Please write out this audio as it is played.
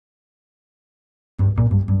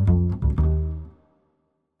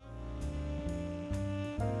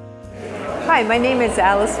Hi, my name is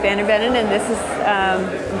Vander Vennen, and this is I'm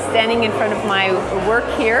standing in front of my work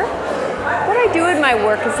here. What I do in my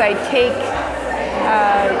work is I take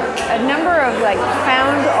a number of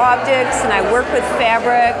found objects and I work with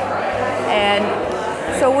fabric,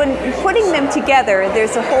 and so when putting them together,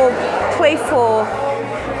 there's a whole playful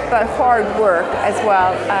but hard work as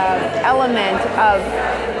well element of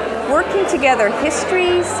working together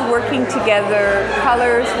histories, working together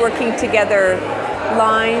colors, working together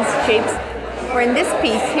lines, shapes. Or in this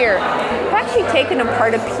piece here, I've actually taken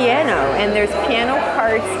apart a piano, and there's piano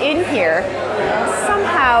parts in here,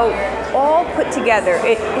 somehow all put together.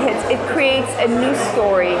 It creates a new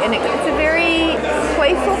story, and it's a very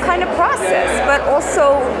playful kind of process, but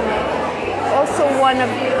also one of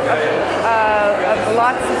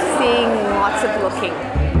lots of seeing, lots of looking.